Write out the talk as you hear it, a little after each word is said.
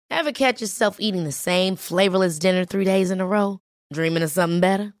Ever catch yourself eating the same flavorless dinner 3 days in a row? Dreaming of something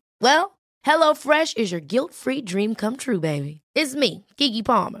better? Well, HelloFresh is your guilt-free dream come true, baby. It's me, Keke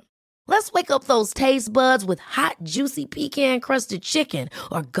Palmer. Let's wake up those taste buds with hot, juicy pecan-crusted chicken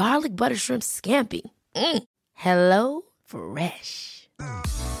or garlic butter shrimp scampi. Hello Fresh.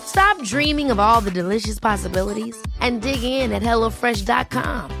 Stop dreaming of all the delicious possibilities and dig in at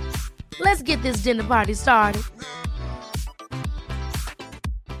HelloFresh.com. Let's get this dinner party started.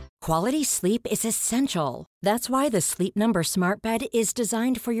 Quality sleep is essential. That's why the Sleep Number Smart Bed is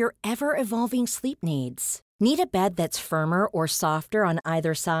designed for your ever-evolving sleep needs. Need a bed that's firmer or softer on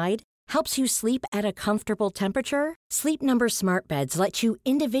either side? Helps you sleep at a comfortable temperature? Sleep Number Smart Beds let you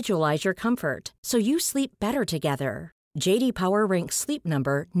individualize your comfort, so you sleep better together. J.D. Power ranks Sleep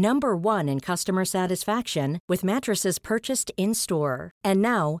Number number 1 in customer satisfaction with mattresses purchased in-store. And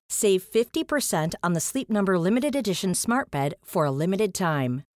now, save 50% on the Sleep Number Limited Edition Smart Bed for a limited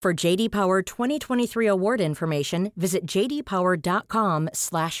time. For J.D. Power 2023 award information, visit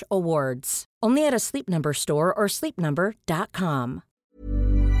jdpower.com/awards. Only at a Sleep Number store or sleepnumber.com.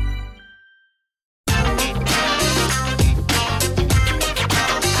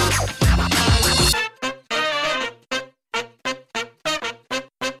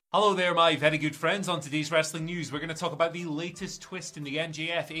 Hello there, my very good friends. On today's wrestling news, we're going to talk about the latest twist in the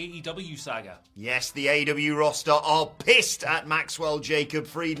MJF AEW saga. Yes, the AEW roster are pissed at Maxwell Jacob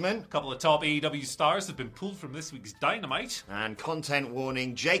Friedman. A couple of top AEW stars have been pulled from this week's Dynamite. And content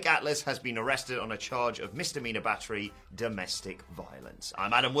warning, Jake Atlas has been arrested on a charge of misdemeanor battery, domestic violence.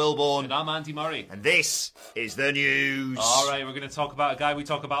 I'm Adam Wilborn. And I'm Andy Murray. And this is the news. Alright, we're going to talk about a guy we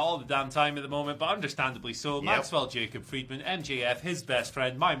talk about all the damn time at the moment, but understandably so. Yep. Maxwell Jacob Friedman, MJF, his best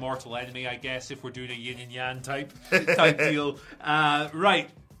friend, my mortal enemy, I guess, if we're doing a yin and yang type deal. Right,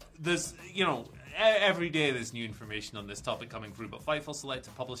 there's, every day there's new information on this topic coming through, but Fightful Select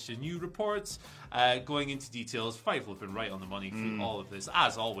have published a new report going into details. Fightful have been right on the money through all of this,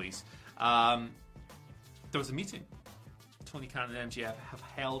 as always. There was a meeting. Tony Khan and MJF have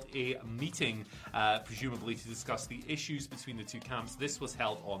held a meeting, presumably to discuss the issues between the two camps. This was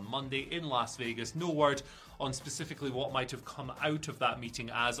held on Monday in Las Vegas. No word on specifically what might have come out of that meeting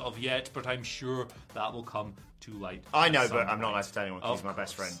as of yet, but I'm sure that will come to light. I know, but I'm not allowed to tell anyone because he's my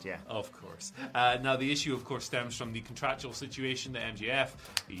best friend, yeah. Of course. Now, the issue, of course, stems from the contractual situation that MJF,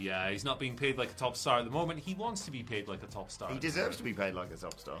 he's not being paid like a top star at the moment. He wants to be paid like a top star. He deserves to be paid like a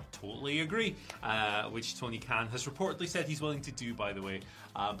top star. Totally agree. Which Tony Khan has reportedly said he's willing to do, by the way.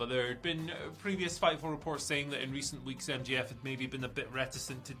 But there had been previous Fightful reports saying that in recent weeks MJF had maybe been a bit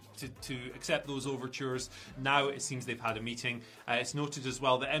reticent to accept those overtures. Now it seems they've had a meeting. It's noted as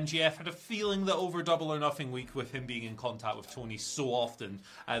well that MJF had a feeling that over Double or Nothing week, with him being in contact with Tony so often,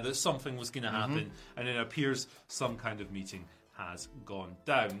 that something was going to happen, and it appears some kind of meeting has gone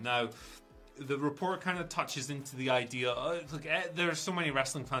down. Now, the report kind of touches into the idea, look, there are so many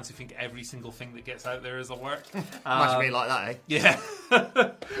wrestling fans who think every single thing that gets out there is a work. Must be like that, eh? Yeah.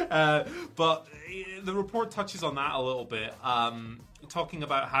 But the report touches on that a little bit, talking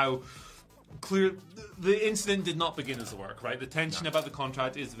about how clear the incident did not begin as a work, right? The tension about the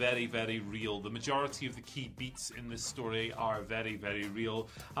contract is very, very real. The majority of the key beats in this story are very, very real.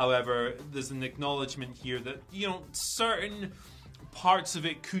 However, there's an acknowledgement here that, certain parts of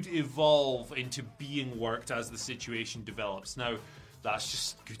it could evolve into being worked as the situation develops. Now, that's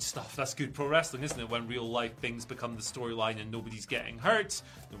just good stuff. That's good pro wrestling, isn't it? When real life things become the storyline and nobody's getting hurt,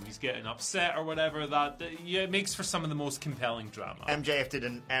 nobody's getting upset or whatever, it makes for some of the most compelling drama. MJF did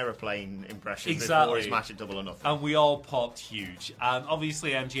an aeroplane impression exactly. before his match at Double or Nothing. And we all popped huge.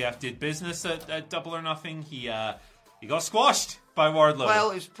 Obviously, MJF did business at Double or Nothing. He got squashed by Wardlow. Well,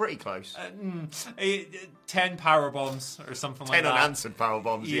 it was pretty close. 10 power bombs or something like that. 10 unanswered power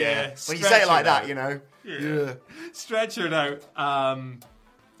bombs, yeah. When you say it like that, Yeah. Stretchered out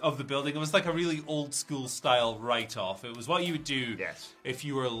of the building. It was like a really old school style write-off. It was what you would do if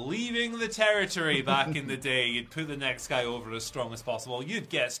you were leaving the territory back in the day. You'd put the next guy over as strong as possible. You'd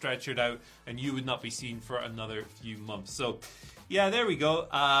get stretchered out and you would not be seen for another few months. So, yeah, there we go.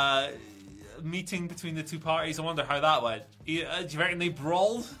 Meeting between the two parties. I wonder how that went. Do you reckon they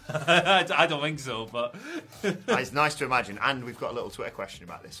brawled? I don't think so, but it's nice to imagine. And we've got a little Twitter question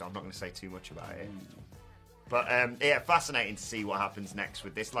about this, so I'm not going to say too much about it. But fascinating to see what happens next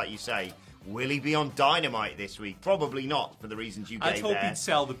with this. Like you say, will he be on Dynamite this week? Probably not, for the reasons you gave there. I'd hope he'd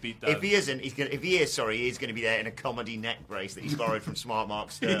sell the beatdown. If he isn't, he is going to be there in a comedy neck brace that he's borrowed from Smart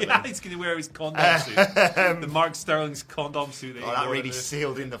Mark Sterling. Yeah, he's going to wear his condom suit. The Mark Sterling's condom suit. That really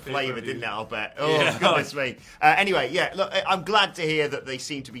sealed in the flavour, didn't it, I'll bet? Oh, goodness me. Anyway, look, I'm glad to hear that they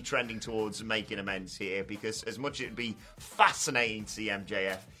seem to be trending towards making amends here, because as much as it would be fascinating to see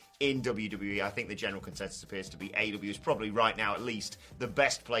MJF in WWE. I think the general consensus appears to be AEW is probably right now at least the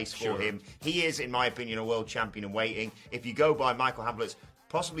best place for him. He is, in my opinion, a world champion in waiting. If you go by Michael Hamlet's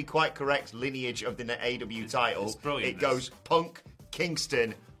possibly quite correct lineage of the AEW title, it goes Punk,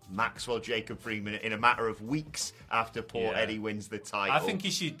 Kingston, Maxwell, Jacob Freeman in a matter of weeks after poor Eddie wins the title. I think he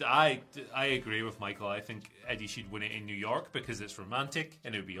should. I agree with Michael. I think Eddie should win it in New York because it's romantic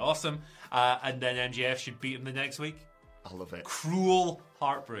and it would be awesome. And then MJF should beat him the next week. I love it. Cruel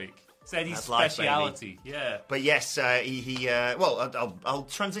heartbreak. It's Eddie's speciality. Yeah. But yes, I'll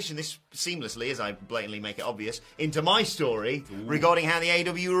transition this seamlessly, as I blatantly make it obvious, into my story regarding how the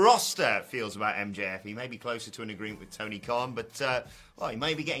AEW roster feels about MJF. He may be closer to an agreement with Tony Khan, but he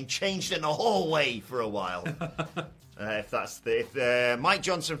may be getting changed in the hallway for a while. If Mike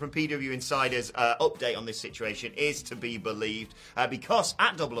Johnson from PW Insider's update on this situation is to be believed, because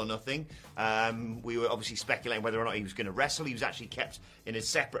at Double or Nothing, we were obviously speculating whether or not he was going to wrestle. He was actually kept in a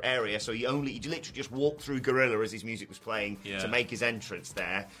separate area, so he literally just walked through Gorilla as his music was playing to make his entrance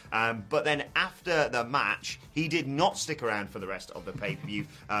there. But then after the match, he did not stick around for the rest of the pay-per-view.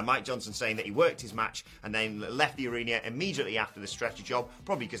 Mike Johnson saying that he worked his match and then left the arena immediately after the stretcher job,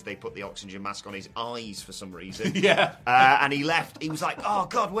 probably because they put the oxygen mask on his eyes for some reason. And he left. He was like, oh,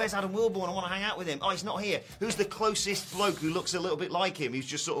 God, where's Adam Wilborn? I want to hang out with him. Oh, he's not here. Who's the closest bloke who looks a little bit like him? He's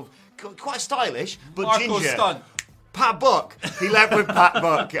just sort of quite stylish, but Marco ginger. Stunt. Pat Buck. He left with Pat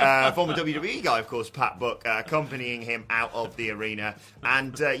Buck, former WWE guy, of course, Pat Buck, accompanying him out of the arena.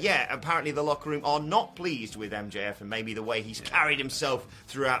 And, apparently the locker room are not pleased with MJF and maybe the way he's carried himself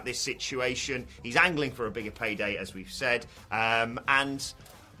throughout this situation. He's angling for a bigger payday, as we've said. It's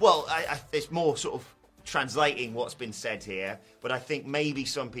more sort of translating what's been said here, but I think maybe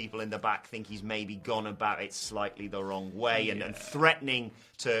some people in the back think he's maybe gone about it slightly the wrong way and threatening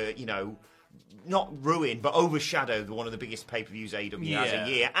to, not ruin, but overshadow one of the biggest pay-per-views AEW has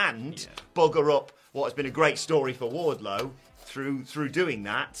a year and bugger up what has been a great story for Wardlow through doing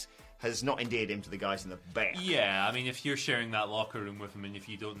that. Has not endeared him to the guys in the back. Yeah, I mean, if you're sharing that locker room with him and if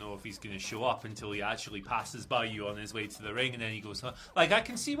you don't know if he's going to show up until he actually passes by you on his way to the ring and then he goes, I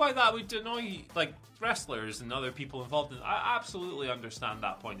can see why that would annoy, wrestlers and other people involved in it. I absolutely understand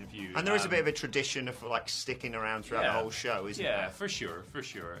that point of view. And there is a bit of a tradition of, sticking around throughout the whole show, isn't there? Yeah, for sure.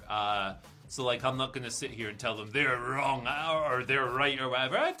 So, I'm not going to sit here and tell them they're wrong or they're right or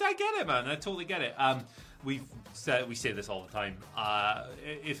whatever. I get it, man. I totally get it. We say this all the time.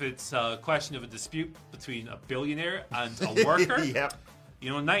 If it's a question of a dispute between a billionaire and a worker,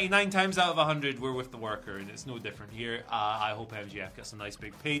 99 times out of 100 we're with the worker, and it's no different here. I hope MJF gets a nice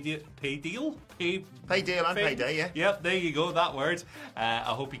big pay deal and payday. Yeah. Yep, there you go. That word. I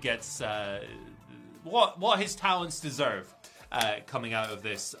hope he gets what his talents deserve. Coming out of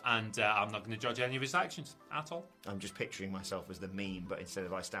this, and I'm not going to judge any of his actions at all. I'm just picturing myself as the meme, but instead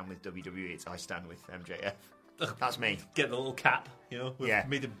of I stand with WWE, it's I stand with MJF. That's me. Get the little cap,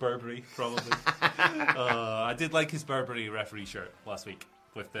 made of Burberry, probably. I did like his Burberry referee shirt last week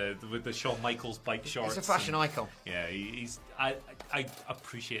with the Shawn Michaels bike shorts. He's a fashion icon. Yeah, I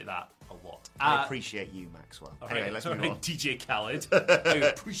appreciate that a lot. I appreciate you, Maxwell. Anyway, let's move on. DJ Khaled. I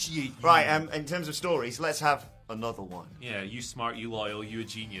appreciate you. Right, in terms of stories, let's have another one. Yeah, you smart, you loyal, you a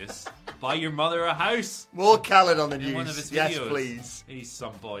genius. Buy your mother a house. More Khaled on the news. In one of his videos. Yes, please. He's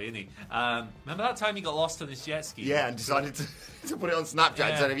some boy, isn't he? Remember that time he got lost on his jet ski? Yeah, and decided to put it on Snapchat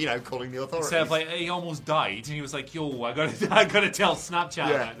instead of, calling the authorities. Instead of, he almost died, and he was like, yo, I gotta tell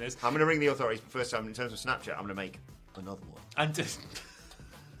Snapchat about this. I'm going to ring the authorities, but first time, in terms of Snapchat, I'm going to make another one. And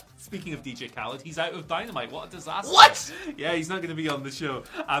speaking of DJ Khaled, he's out of Dynamite. What a disaster. What? Yeah, he's not going to be on the show.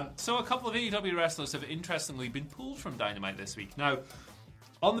 So a couple of AEW wrestlers have interestingly been pulled from Dynamite this week. Now,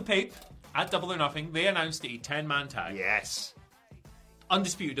 on the Pape, at Double or Nothing, they announced a 10-man tag. Yes.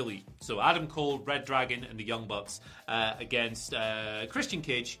 Undisputed Elite. So Adam Cole, Red Dragon, and the Young Bucks against Christian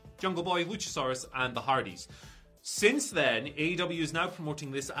Cage, Jungle Boy, Luchasaurus, and the Hardys. Since then, AEW is now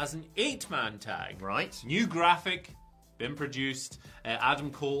promoting this as an 8-man tag. Right. New graphic, been produced.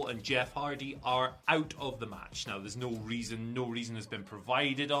 Adam Cole and Jeff Hardy are out of the match. Now, there's no reason has been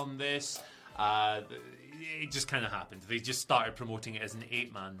provided on this. It just kind of happened. They just started promoting it as an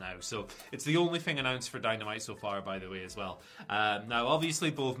 8-man now. So it's the only thing announced for Dynamite so far, by the way, as well. Now, obviously,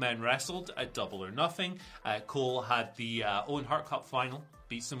 both men wrestled at Double or Nothing. Cole had the Owen Hart Cup final.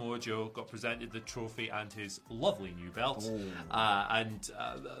 Beat Samoa Joe, got presented the trophy and his lovely new belt. And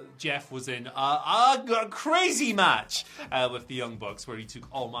Jeff was in a crazy match with the Young Bucks where he took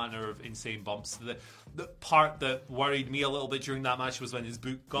all manner of insane bumps. The part that worried me a little bit during that match was when his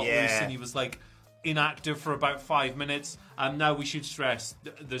boot got loose and he was like, inactive for about 5 minutes. Now we should stress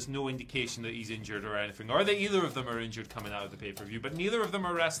there's no indication that he's injured or anything, or that either of them are injured coming out of the pay-per-view, but neither of them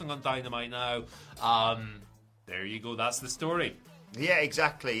are wrestling on Dynamite now. There you go, that's the story. Yeah,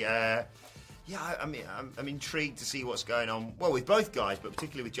 exactly. I mean, I'm intrigued to see what's going on. Well, with both guys, but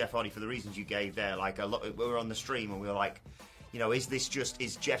particularly with Jeff Hardy for the reasons you gave there. Like we were on the stream and we were like,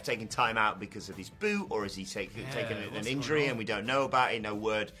 is Jeff taking time out because of his boot, or is he taking an injury and we don't know about it? No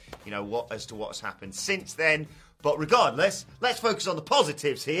word, as to what's happened since then. But regardless, let's focus on the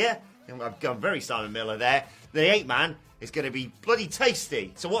positives here. I've gone very Simon Miller there. The 8-man is going to be bloody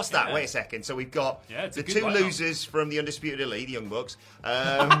tasty. So what's that? Wait a second. So we've got the two losers from the Undisputed Elite, the Young Bucks.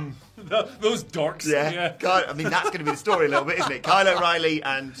 Those dorks. Yeah. I mean, that's going to be the story a little bit, isn't it? Kyle O'Reilly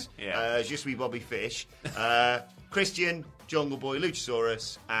and Je suis Bobby Fish. Christian, Jungle Boy,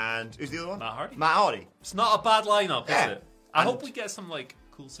 Luchasaurus, and who's the other one? Matt Hardy. It's not a bad lineup, is it? I hope we get some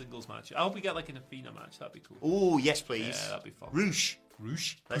cool singles match. I hope we get an Athena match. That'd be cool. Oh, yes, please. Yeah, that'd be fun. Roosh.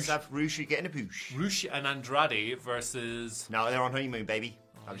 Let's have Roosh getting a push. Roosh and Andrade versus... No, they're on honeymoon, baby.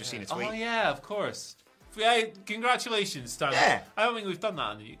 I've just seen a tweet. Oh, yeah, of course. Yeah, congratulations, Stan. Yeah. I don't think we've done that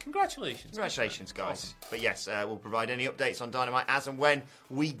on you. Congratulations, guys. Awesome. But yes, we'll provide any updates on Dynamite as and when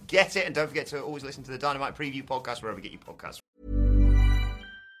we get it. And don't forget to always listen to the Dynamite Preview podcast wherever you get your podcasts.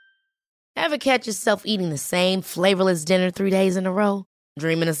 Ever catch yourself eating the same flavorless dinner 3 days in a row?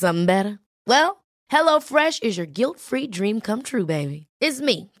 Dreaming of something better? Well, HelloFresh is your guilt-free dream come true, baby. It's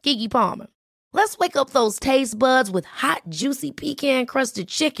me, Keke Palmer. Let's wake up those taste buds with hot, juicy pecan-crusted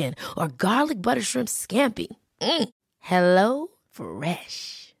chicken or garlic butter shrimp scampi. Hello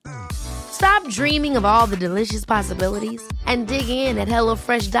Fresh. Stop dreaming of all the delicious possibilities and dig in at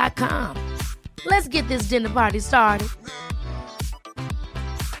HelloFresh.com. Let's get this dinner party started.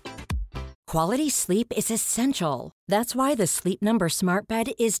 Quality sleep is essential. That's why the Sleep Number Smart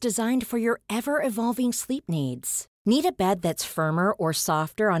Bed is designed for your ever-evolving sleep needs. Need a bed that's firmer or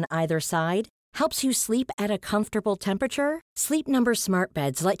softer on either side? Helps you sleep at a comfortable temperature? Sleep Number Smart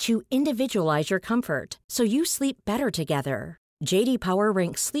Beds let you individualize your comfort so you sleep better together. J.D. Power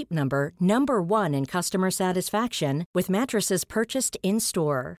ranks Sleep Number number 1 in customer satisfaction with mattresses purchased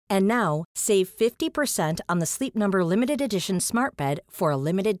in-store. And now, save 50% on the Sleep Number Limited Edition Smart Bed for a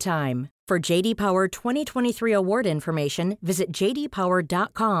limited time. For J.D. Power 2023 award information, visit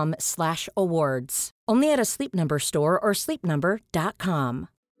jdpower.com/awards. Only at a Sleep Number store or sleepnumber.com.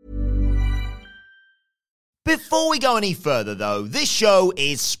 Before we go any further, though, this show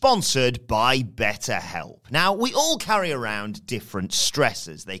is sponsored by BetterHelp. Now, we all carry around different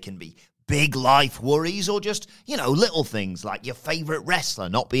stressors. They can be big life worries or just, little things like your favourite wrestler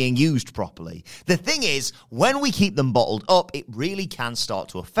not being used properly. The thing is, when we keep them bottled up, it really can start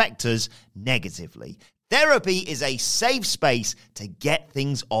to affect us negatively. Therapy is a safe space to get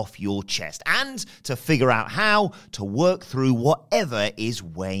things off your chest and to figure out how to work through whatever is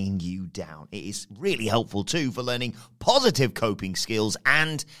weighing you down. It is really helpful too for learning positive coping skills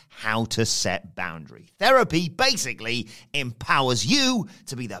and how to set boundaries. Therapy basically empowers you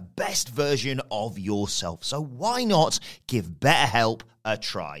to be the best version of yourself. So why not give BetterHelp a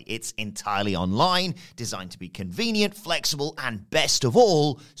try? It's entirely online, designed to be convenient, flexible, and best of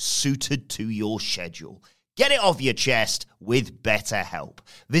all, suited to your schedule. Get it off your chest with BetterHelp.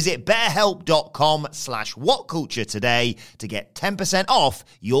 Visit betterhelp.com/whatculture today to get 10% off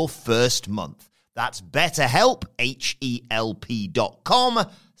your first month. That's BetterHelp,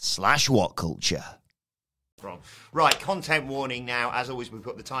 HELP.com/whatculture. Wrong. Right, content warning now. As always, we've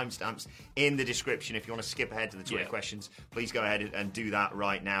put the timestamps in the description. If you want to skip ahead to the Twitter questions, please go ahead and do that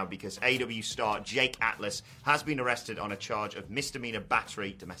right now, because AEW star Jake Atlas has been arrested on a charge of misdemeanor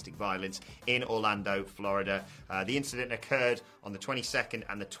battery, domestic violence, in Orlando, Florida. The incident occurred on the 22nd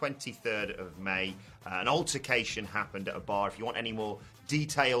and the 23rd of May. An altercation happened at a bar. If you want any more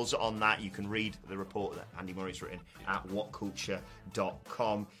details on that, you can read the report that Andy Murray's written at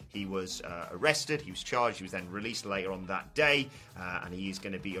whatculture.com. He was arrested, he was charged, he was then released later on that day, and he is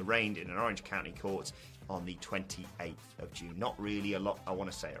going to be arraigned in an Orange County court on the 28th of June. Not really a lot I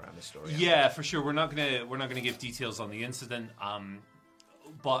want to say around this story. Yeah, for sure. We're not gonna give details on the incident.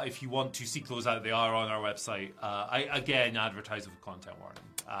 But if you want to seek those out, they are on our website. I again advertise with a content warning.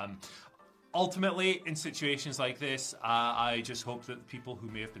 Ultimately, in situations like this, I just hope that people who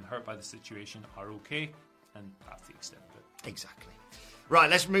may have been hurt by the situation are okay, and that's the extent of it. Exactly. Right,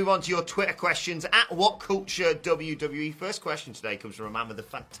 let's move on to your Twitter questions at WhatCultureWWE. First question today comes from a man with a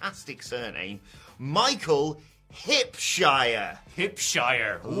fantastic surname, Michael Hipshire.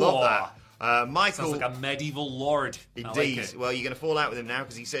 Hipshire. Love that. Michael... Sounds like a medieval lord. Indeed. Like Well, you're going to fall out with him now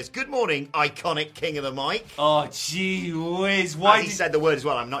because he says, "Good morning, iconic king of the mic." Oh, gee whiz. Why He did... said the word as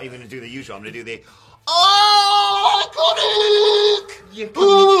well. I'm not even going to do the usual. I'm going to do the... Iconic!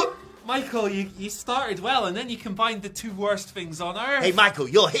 Michael, you started well, and then you combined the two worst things on earth. Hey, Michael,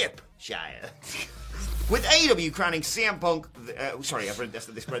 you're hip, Shire. With AEW crowning CM Punk... sorry, I've read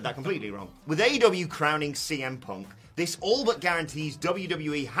that completely wrong. With AEW crowning CM Punk, this all but guarantees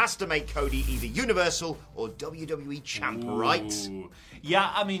WWE has to make Cody either Universal or WWE champ, right?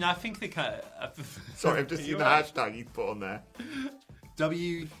 Yeah, I mean, I think they kind of... Sorry, I've just seen the hashtag you put on there. What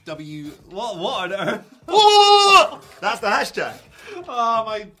on earth? Oh! That's the hashtag. Oh,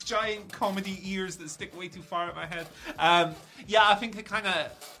 my giant comedy ears that stick way too far out my head. Yeah, I think they kind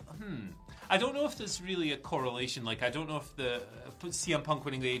of... I don't know if there's really a correlation. Like, I don't know if the CM Punk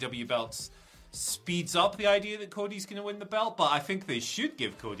winning the AEW belts speeds up the idea that Cody's going to win the belt, but I think they should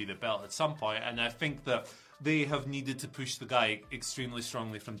give Cody the belt at some point, and I think that they have needed to push the guy extremely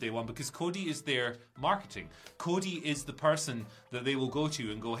strongly from day one because Cody is their marketing. Cody is the person that they will go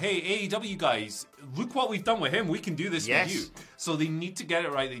to and go, "Hey, AEW guys, look what we've done with him. We can do this with you." So they need to get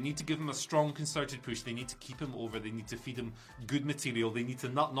it right. They need to give him a strong, concerted push. They need to keep him over. They need to feed him good material. They need to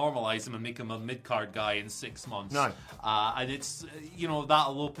not normalize him and make him a mid-card guy in 6 months. No. And it's,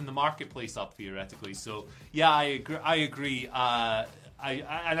 that'll open the marketplace up theoretically. So, yeah, I agree. I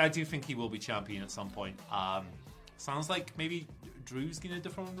do think he will be champion at some point. Sounds like maybe Drew's going to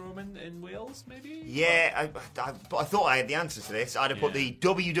dethrone Roman in Wales, maybe? Yeah, I thought I had the answer to this. I'd have put the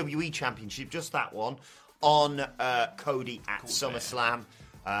WWE Championship, just that one, on Cody at SummerSlam.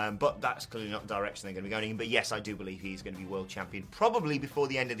 But that's clearly not the direction they're going to be going in. But yes, I do believe he's going to be world champion, probably before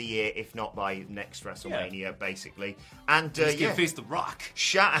the end of the year, if not by next WrestleMania, basically. And he's going to face The Rock.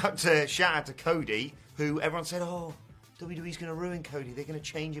 Shout out to Cody, who everyone said, "Oh, WWE's going to ruin Cody. They're going to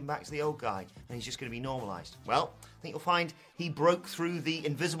change him back to the old guy, and he's just going to be normalised." Well, I think you'll find he broke through the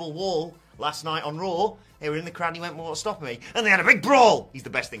invisible wall last night on Raw. They were in the crowd and he went, "Well, what's stopping me?" And they had a big brawl. He's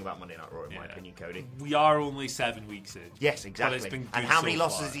the best thing about Monday Night Raw, in my opinion, Cody. We are only 7 weeks in. Yes, exactly. But it's been good and how many so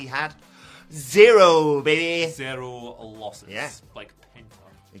losses far. has he had? 0, baby. 0 losses. Yeah. Like Penta.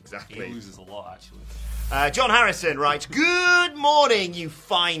 Exactly. He loses a lot, actually. John Harrison writes, "Good morning, you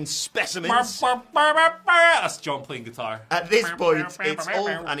fine specimens." That's John playing guitar. At this point,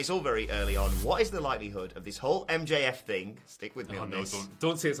 it's all very early on. What is the likelihood of this whole MJF thing? Stick with me on this.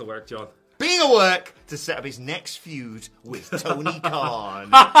 Don't say it's a work, John. Being a work to set up his next feud with Tony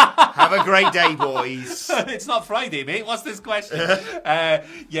Khan. Have a great day, boys. It's not Friday, mate. What's this question?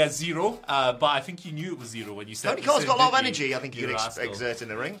 0. But I think you knew it was 0 when you said Tony Khan's got a lot of energy. I think he could exert in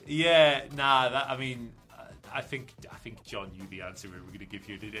the ring. Yeah, I think John knew the answer we were going to give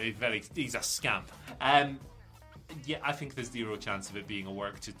you. He's a scamp. Yeah, I think there's 0 chance of it being a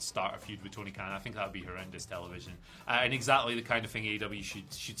work to start a feud with Tony Khan. I think that would be horrendous television. And exactly the kind of thing AEW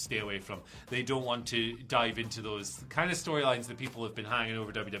should stay away from. They don't want to dive into those kind of storylines that people have been hanging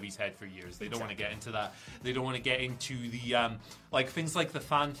over WWE's head for years. They don't want to get into that. They don't want to get into the things like the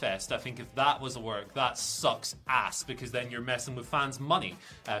Fan Fest. I think if that was a work, that sucks ass because then you're messing with fans' money.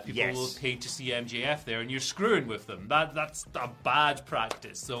 People will have paid to see MJF there and you're screwing with them. That's a bad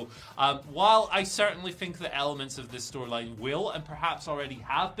practice. So while I certainly think the elements of this storyline will and perhaps already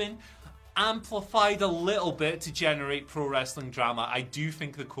have been amplified a little bit to generate pro wrestling drama, I do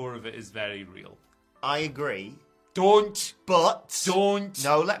think the core of it is very real. I agree. Don't.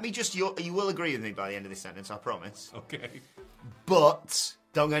 No, let me just... You will agree with me by the end of this sentence, I promise. Okay. But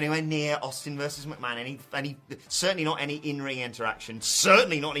don't go anywhere near Austin versus McMahon. Any certainly not any in-ring interaction.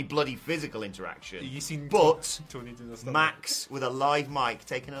 Certainly not any bloody physical interaction. You seen but Tony do this stuff? Max with a live mic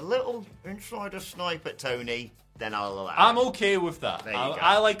taking a little insider snipe at Tony, then I'll allow I'm it. okay with that. There you go.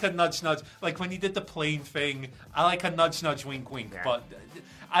 I like a nudge. Like when he did the plane thing, I like a nudge, wink, wink. Yeah. But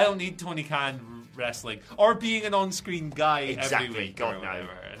I don't need Tony Khan wrestling or being an on-screen guy every week God, or no.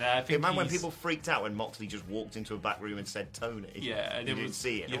 whatever. And I think Remember when people freaked out when Moxley just walked into a back room and said Tony? Yeah, and you didn't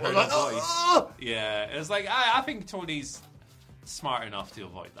see it. You I heard was his like, voice. "Oh!" Yeah, it's like I think Tony's smart enough to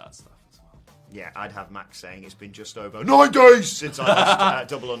avoid that stuff as well. Yeah, I'd have Max saying it's been just over 9 days since I lost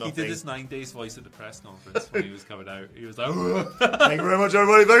Double or Nothing. He did his 9 days voice at the press conference when he was coming out. He was like, Thank you very much,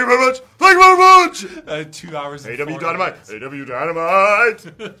 everybody. Thank you very much. Thank you very much. 2 hours. and AW 40 Dynamite. minutes. AW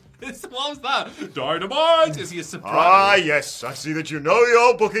Dynamite. What was that? Dynamite. Is he a surprise? Ah, yes. I see that you know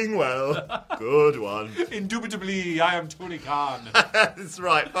you're booking well. Good one. Indubitably, I am Tony Khan. That's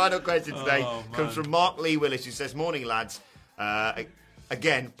right. Final question today comes from Mark Lee Willis, who says, "Morning, lads.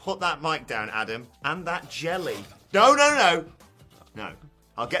 Again, put that mic down, Adam, and that jelly." No.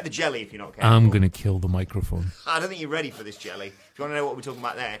 I'll get the jelly if you're not careful. I'm going to kill the microphone. I don't think you're ready for this jelly. If you want to know what we're talking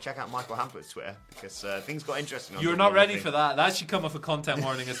about there, check out Michael Hamflett's Twitter, because things got interesting. You're not ready for that. That should come off a content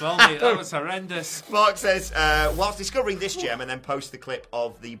warning as well, mate. That was horrendous. Mark says, whilst discovering this gem, and then post the clip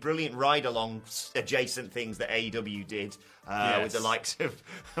of the brilliant ride-along adjacent things that AEW did with the likes of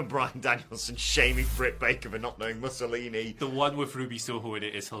Bryan Danielson shaming Britt Baker for not knowing Mussolini. The one with Ruby Soho in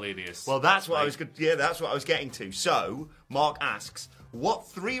it is hilarious. Well, that's what that's what I was getting to. So, Mark asks, what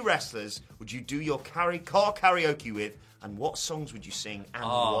 3 wrestlers would you do your car karaoke with, and what songs would you sing, and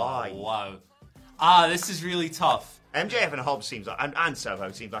why? Wow. This is really tough. MJF and Hobbs seems like, and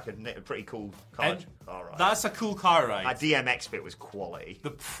Soho seems like a pretty cool car ride. That's a cool car ride. That DMX bit was quality.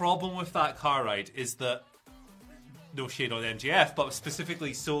 The problem with that car ride is that, no shade on MJF, but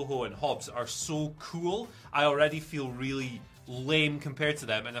specifically Soho and Hobbs are so cool, I already feel really lame compared to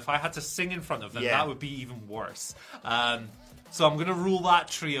them, and if I had to sing in front of them, that would be even worse. So I'm going to rule that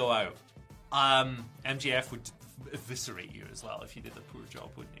trio out. MJF would eviscerate you as well if you did a poor job,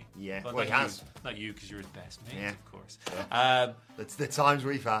 wouldn't he? Yeah, but well, he has. Not you, because you're his best mate, of course. Yeah. That's the times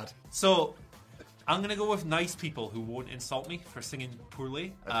we've had. So I'm going to go with nice people who won't insult me for singing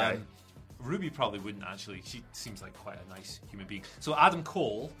poorly. Okay. Ruby probably wouldn't, actually. She seems like quite a nice human being. So Adam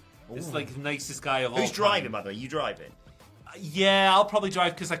Cole is like the nicest guy of all time. Who's driving, by the way? You driving? Yeah, I'll probably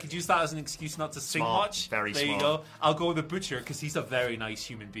drive because I could use that as an excuse not to sing much. Very there smart. you go. I'll go with the Butcher because he's a very nice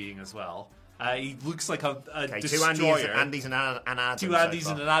human being as well. He looks like a destroyer. 2 Andys and an Adam. 2 Andys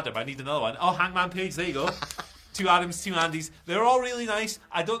and an Adam. I need another one. Oh, Hangman Page. There you go. 2 Adams, 2 Andys. They're all really nice.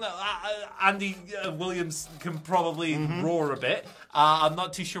 I don't know. Andy Williams can probably roar a bit. I'm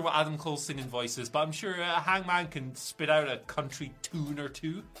not too sure what Adam Cole's singing voice is, but I'm sure Hangman can spit out a country tune or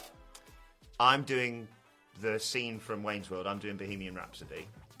two. I'm doing the scene from Wayne's World. I'm doing Bohemian Rhapsody.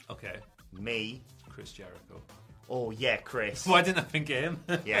 Okay. Me. Chris Jericho. Oh, yeah, Chris. Why didn't I think of him?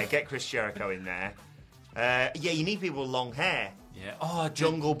 Yeah, get Chris Jericho in there. Yeah, you need people with long hair. Yeah. Oh,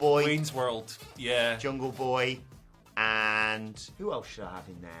 Jungle Boy. Wayne's World. Yeah. Jungle Boy. And who else should I have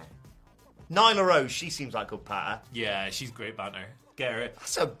in there? Nyla Rose. She seems like a good patter. Yeah, she's great banter. Get her.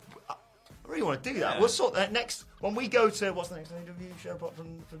 I really want to do that. Yeah. We'll sort that next. When we go to, what's the next AEW show apart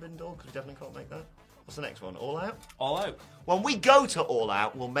from Forbidden Door? Because we definitely can't make that. What's the next one? All Out? All Out. When we go to All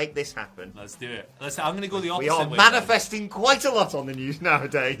Out, we'll make this happen. Let's do it. I'm going to go the opposite We are way. manifesting quite a lot on the news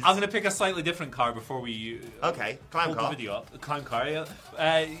nowadays. I'm going to pick a slightly different car before we Okay, clown hold car. the video up. Clown car,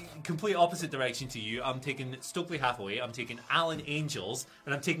 yeah. Complete opposite direction to you. I'm taking Stokely Hathaway, I'm taking Alan Angels,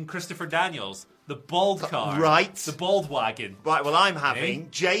 and I'm taking Christopher Daniels, the bald car. Right. The bald wagon. Right, well, I'm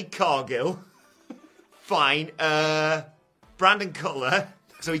having Jade Cargill. Fine. Brandon Cutler.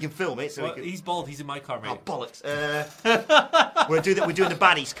 So he can film it. So Well, he's bald, he's in my car, mate. Oh, bollocks. We're doing the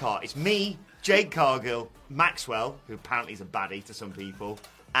baddies car. It's me, Jade Cargill, Maxwell, who apparently is a baddie to some people,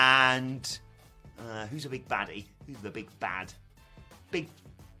 and who's a big baddie? Who's the big bad? Big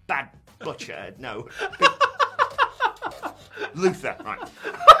bad butcher? No. Luther. Right.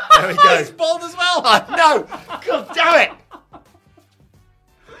 There we go. He's bald as well. No! God damn it!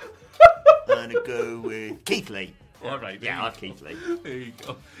 I'm going to go with Keith Lee. All right. Yeah, I'll have Keith Lee. There you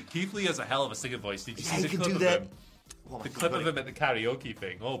go. Keith Lee has a hell of a singing voice. Did you Yeah, see he the can clip do of that. him? The clip of him at the karaoke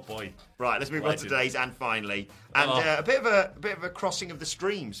thing. Oh boy. Right, let's move on to Legend. today's and finally, and a bit of a crossing of the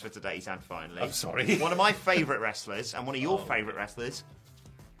streams for today's and finally. I'm sorry. One of my favourite wrestlers and one of your favourite wrestlers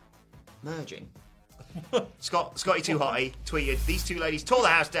merging. Scotty Too Hotty tweeted, these two ladies tore the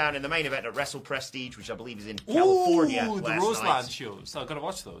house down in the main event at Wrestle Prestige, which I believe is in California. Ooh, the last Roseland night. shows. I've got to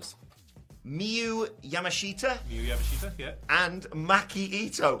watch those. Miyu Yamashita Miyu Yamashita, yeah. and Maki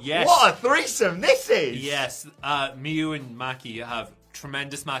Ito. Yes. What a threesome this is! Yes, Miyu and Maki have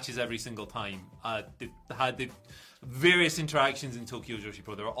tremendous matches every single time. They've had the various interactions in Tokyo Joshi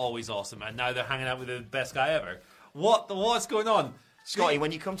Pro. They were always awesome, and now they're hanging out with the best guy ever. What's going on? Scotty,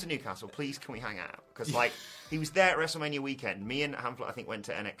 when you come to Newcastle, please can we hang out? Because, like, he was there at WrestleMania weekend. Me and Hamflett, I think, went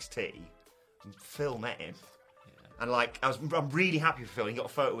to NXT. And Phil met him. Yeah. And, like, I'm really happy for Phil. He got a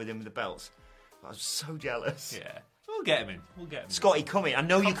photo with him with the belts. I was so jealous. Yeah, we'll get him in. Scotty, come in. I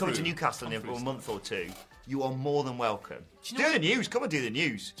know you're coming to through. Newcastle in Come a through, month or two. You are more than welcome. Do you Do know the news. Come and do the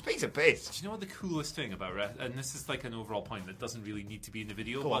news. Speak to piss. Do you know what the coolest thing about and this is like an overall point that doesn't really need to be in the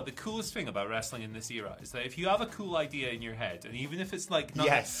video, Go but on. the coolest thing about wrestling in this era is that if you have a cool idea in your head, and even if it's like not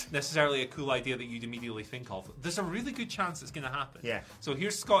Yes. necessarily a cool idea that you'd immediately think of, there's a really good chance it's going to happen. Yeah. So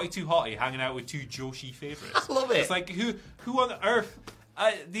here's Scotty Too Hotty hanging out with two Joshi favourites. I love it. It's like who on earth?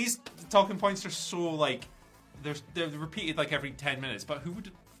 These talking points are so like they're repeated like every 10 minutes, but who would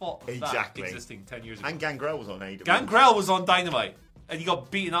have thought of Exactly. that existing 10 years ago? And Gangrel was on AEW. Gangrel was on Dynamite, and he got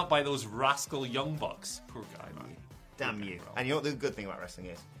beaten up by those rascal Young Bucks. Poor guy, man. Damn you. And you know what the good thing about wrestling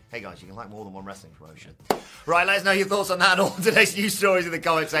is? Hey guys, you can like more than one wrestling promotion. Right, let us know your thoughts on that and all today's news stories in the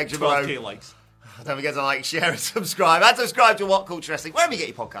comment section below. 12k likes. Don't forget to like, share, and subscribe. And subscribe to What Culture Wrestling, wherever you get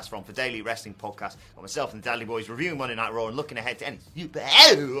your podcasts from, for daily wrestling podcasts. Got myself and the Dudley Boys reviewing Monday Night Raw and looking ahead to NXT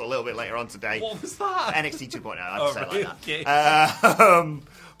a little bit later on today. What was that? NXT 2.0, I had to say it like Okay. that.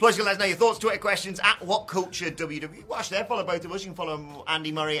 Plus, you can let us know your thoughts, Twitter questions, at What Culture WWE. Watch there, follow both of us. You can follow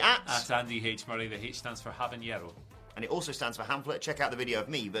Andy Murray At Andy H. Murray, the H stands for Habanero. and it also stands for Hamlet. Check out the video of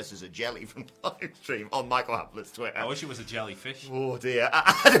me versus a jelly from the live stream on Michael Hamlet's Twitter. I wish it was a jellyfish. Oh dear.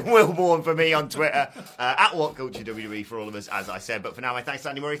 Adam Wilborn for me on Twitter. At What Culture WWE for all of us, as I said. But for now, my thanks to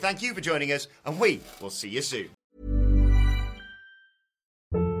Andy Murray. Thank you for joining us, and we will see you soon.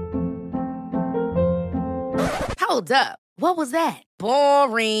 Hold up. What was that?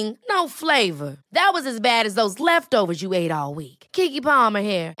 Boring. No flavor. That was as bad as those leftovers you ate all week. Keke Palmer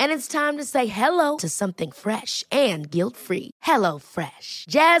here, and it's time to say hello to something fresh and guilt-free. Hello Fresh.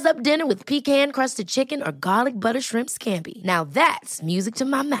 Jazz up dinner with pecan-crusted chicken or garlic butter shrimp scampi. Now that's music to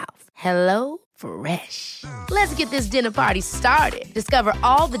my mouth. Hello Fresh. Let's get this dinner party started. Discover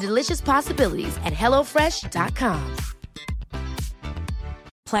all the delicious possibilities at hellofresh.com.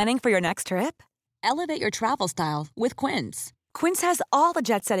 Planning for your next trip? Elevate your travel style with Quince. Quince has all the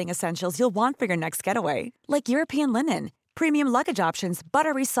jet-setting essentials you'll want for your next getaway, like European linen, premium luggage options,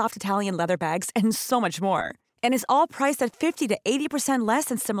 buttery soft Italian leather bags, and so much more. And is all priced at 50 to 80% less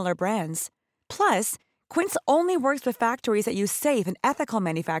than similar brands. Plus, Quince only works with factories that use safe and ethical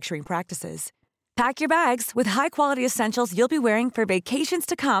manufacturing practices. Pack your bags with high-quality essentials you'll be wearing for vacations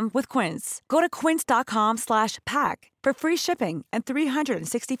to come with Quince. Go to quince.com/pack for free shipping and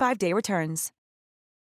 365-day returns.